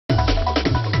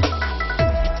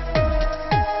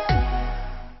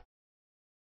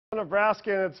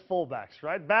Nebraska and its fullbacks,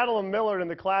 right? Battle of Millard in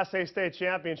the Class A state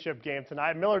championship game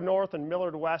tonight. Millard North and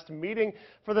Millard West meeting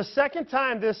for the second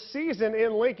time this season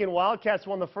in Lincoln. Wildcats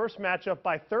won the first matchup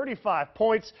by 35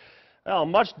 points. Well,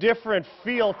 much different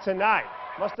feel tonight.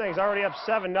 Mustangs already up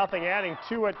 7-0, adding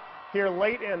to it here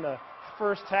late in the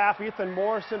first half. Ethan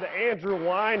Morrison to Andrew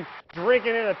Wine,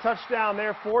 drinking in a touchdown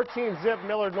there. 14-zip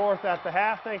Millard North at the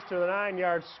half, thanks to the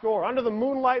 9-yard score. Under the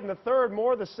moonlight in the third,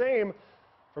 more the same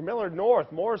for Millard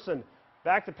North. Morrison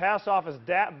back to pass off his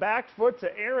back foot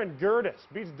to Aaron Gertis.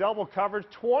 Beats double coverage.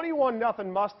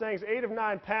 21-0 Mustangs, 8 of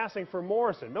 9 passing for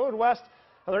Morrison. Millard West,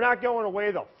 they're not going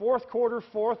away though. Fourth quarter,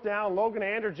 fourth down. Logan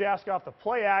Anderjask off the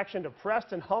play action to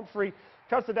Preston Humphrey.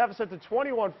 Cuts the deficit to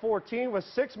 21-14 with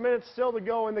 6 minutes still to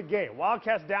go in the game.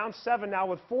 Wildcats down 7 now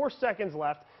with 4 seconds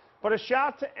left. But a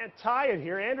shot to tie it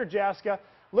here. Anderjask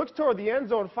looks toward the end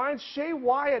zone, finds Shea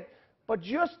Wyatt, but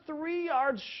just 3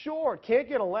 yards short. Can't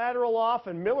get a lateral off,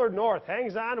 and Millard North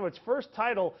hangs on to its first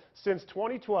title since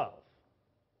 2012.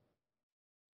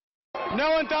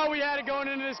 No one thought we had it going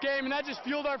into this game, and that just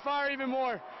fueled our fire even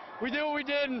more. We did what we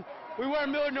did, and we were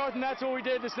Millard North, and that's what we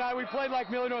did this night. We played like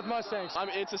Millard North Mustangs. I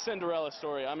mean, it's a Cinderella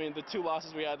story. I mean, the 2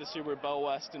 losses we had this year were Bell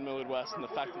West and Millard West, and the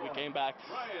fact that we came back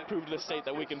proved to the state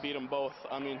that we can beat them both.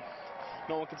 I mean,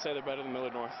 no one can say they're better than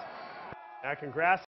Millard North. Congrats.